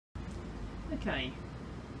Okay.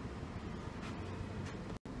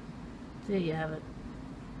 There you have it.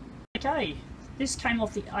 Okay, this came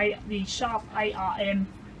off the Sharp ARM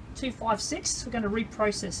 256. We're going to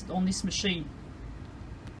reprocess it on this machine.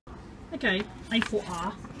 Okay,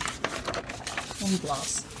 A4R on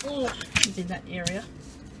glass. Oh, within that area.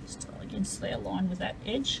 Just against there, line with that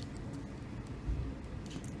edge.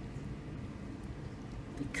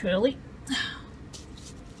 Bit curly.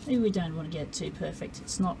 Maybe we don't want to get it too perfect.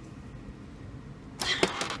 It's not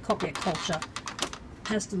copier culture.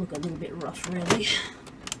 Has to look a little bit rough, really.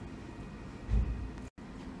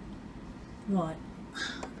 Right.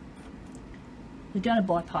 We're going to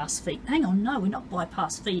bypass feed. Hang on, no, we're not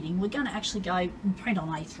bypass feeding. We're going to actually go and print on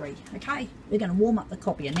A3. Okay, we're going to warm up the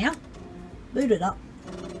copier now. Boot it up.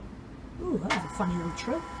 Ooh, that was a funny little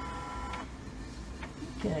trick.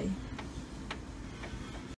 Okay.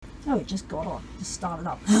 Oh, it just got on. Just started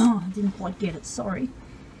up. Oh, I didn't quite get it. Sorry.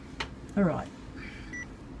 All right.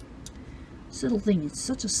 This little thing is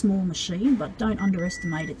such a small machine, but don't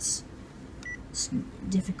underestimate its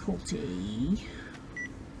difficulty.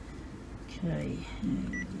 Okay,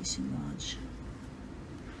 reduce enlarge.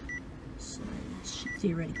 So this should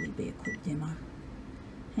theoretically be a quick demo.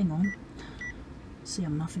 Hang on. See,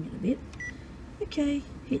 I'm muffing it a bit. Okay,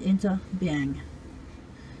 hit enter, bang.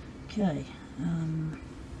 Okay,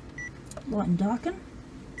 light and darken.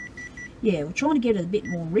 Yeah, we're trying to get it a bit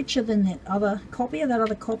more richer than that other copier. That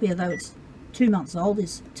other copier, though it's 2 months old,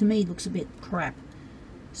 is to me looks a bit crap.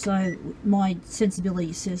 So my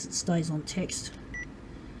sensibility says it stays on text.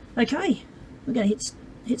 Okay, we're going to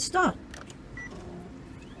hit start.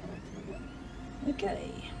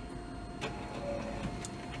 Okay.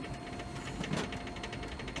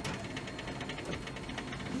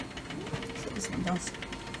 So this one does.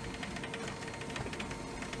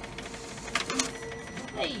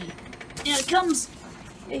 Hey, here it comes.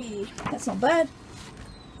 Hey, that's not bad.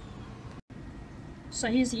 So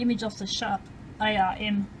here's the image of the Sharp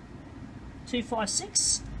ARM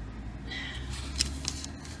 256.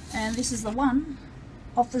 And this is the one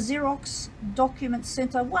of the Xerox Document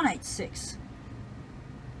Center 186.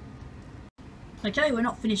 Okay, we're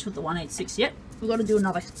not finished with the 186 yet. We've got to do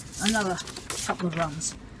another couple of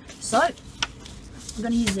runs. So I'm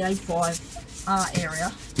going to use the A5R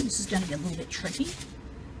area. This is going to get a little bit tricky.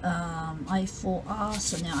 A4R,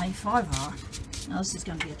 so now A5R. Now this is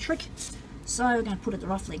going to be a trick. So we're going to put it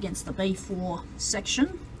roughly against the B4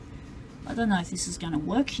 section. I don't know if this is going to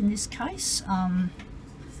work in this case.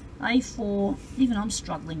 A4, even I'm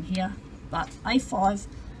struggling here, but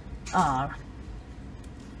A5R.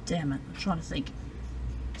 Damn it, I'm trying to think.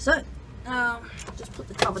 So, just put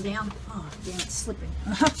the cover down. Oh, damn, it's slipping.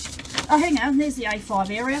 Oh, hang on, there's the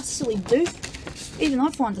A5 area. Silly doof. Even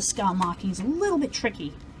I find the scar markings a little bit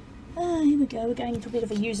tricky. Here we go, we're going into a bit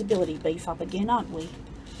of a usability beef up again, aren't we?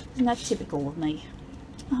 Isn't that typical of me?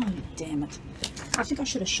 Oh, damn it. I think I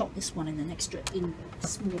should have shot this one in in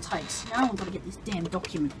small takes. Now I've got to get this damn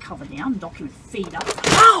document cover down, document feeder.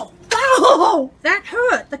 Ow! Oh! That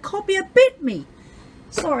hurt! The copier bit me!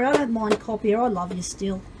 Sorry, I don't mind copier, I love you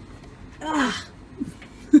still. Ah!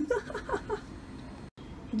 It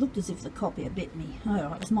looked as if the copier bit me.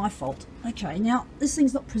 Alright, it was my fault. Okay, now this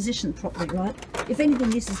thing's not positioned properly, right? If anything,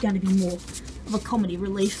 this is going to be more of a comedy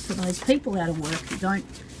relief for those people out of work who don't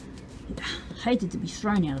hated to be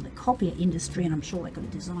thrown out of the copier industry, and I'm sure they could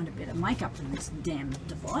have designed a better makeup than this damn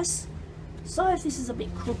device. So if this is a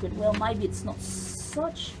bit crooked, well, maybe it's not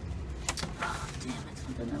such. Oh, damn it!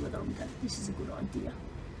 I don't know whether this is a good idea.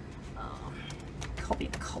 Copier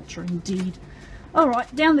culture, indeed. All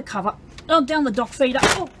right, down the cover. Oh, down the dock feeder.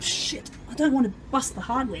 Oh shit! I don't want to bust the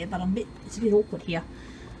hardware, but it's a bit awkward here.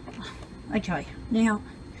 Okay, now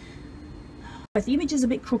if the image is a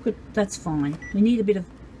bit crooked, that's fine. We need a bit of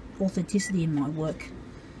authenticity in my work.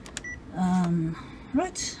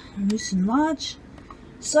 Right, loose and large.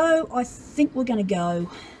 So I think we're going to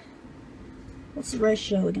go, what's the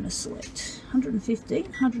ratio we're going to select? 115,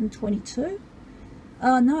 122?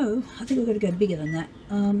 No, I think we're going to go bigger than that.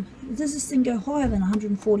 Does this thing go higher than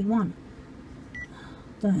 141?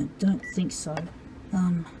 Don't think so.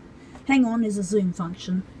 Hang on, there's a zoom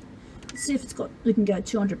function. Let's see if we can go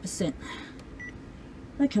 200%.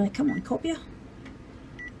 Okay, come on, copier.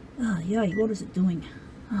 Ah, yay, what is it doing?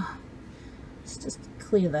 Oh, let's just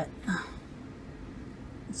clear that. Oh,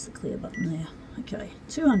 that's the clear button there. Okay,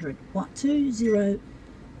 200. What? 200.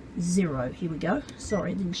 Here we go.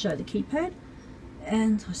 Sorry, I didn't show the keypad.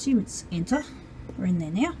 And I assume it's enter. We're in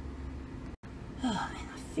there now. Oh, man,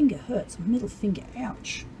 my finger hurts. My middle finger.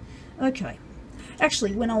 Ouch. Okay.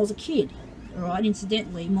 Actually, when I was a kid, alright,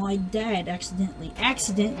 incidentally, my dad accidentally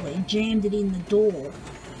jammed it in the door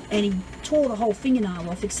and he tore the whole fingernail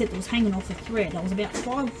off, except it was hanging off a thread. I was about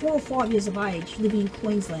 4 or 5 years of age, living in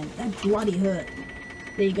Queensland. That bloody hurt.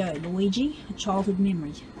 There you go, Luigi, a childhood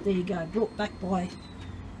memory. There you go, brought back by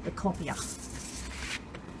the copier.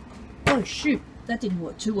 Oh shoot, that didn't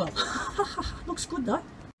work too well. Looks good though.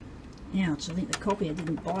 Ouch, I think the copier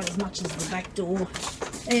didn't bite as much as the back door.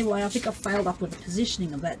 Anyway, I think I failed up with the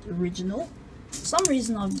positioning of that original. For some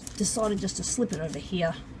reason I've decided just to slip it over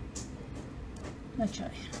here.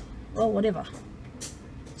 Okay, well whatever.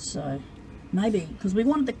 So maybe because we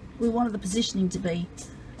wanted the positioning to be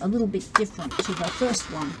a little bit different to the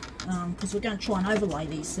first one, because we're going to try and overlay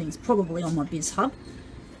these things probably on my Biz Hub.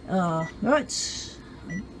 Right.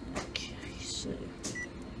 Okay, so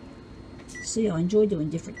see, I enjoy doing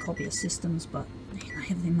different copier systems, but man, I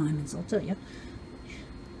have their moments. I'll tell you, it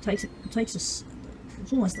takes it's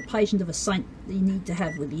almost the patient of a saint that you need to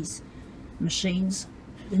have with these machines.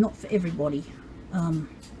 They're not for everybody.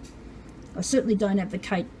 I certainly don't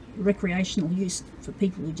advocate recreational use for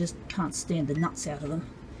people who just can't stand the nuts out of them.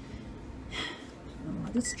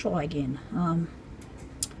 Alright, let's try again.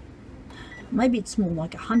 Maybe it's more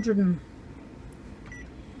like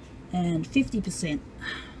 150%.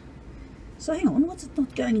 So hang on, what's it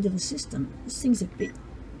not going into the system? This thing's a bit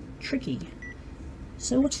tricky.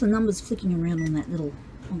 So watch the numbers flicking around on that little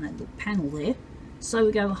panel there. So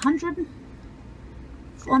we go 100,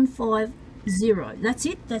 150. That's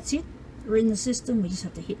it. We're in the system. We just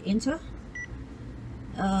have to hit enter.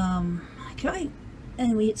 Okay,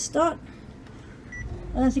 and we hit start.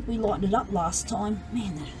 I don't think we lightened it up last time.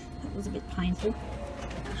 Man, that was a bit painful.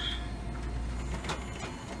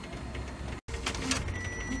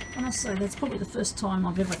 I must say that's probably the first time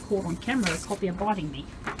I've ever caught on camera a copier biting me.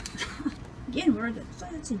 Again, we're at it, so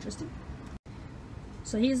that's interesting.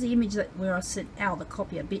 So here's the image where I said, ow, the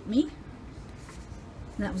copier bit me.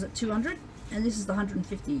 And that was at 200, and this is the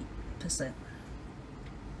 150%.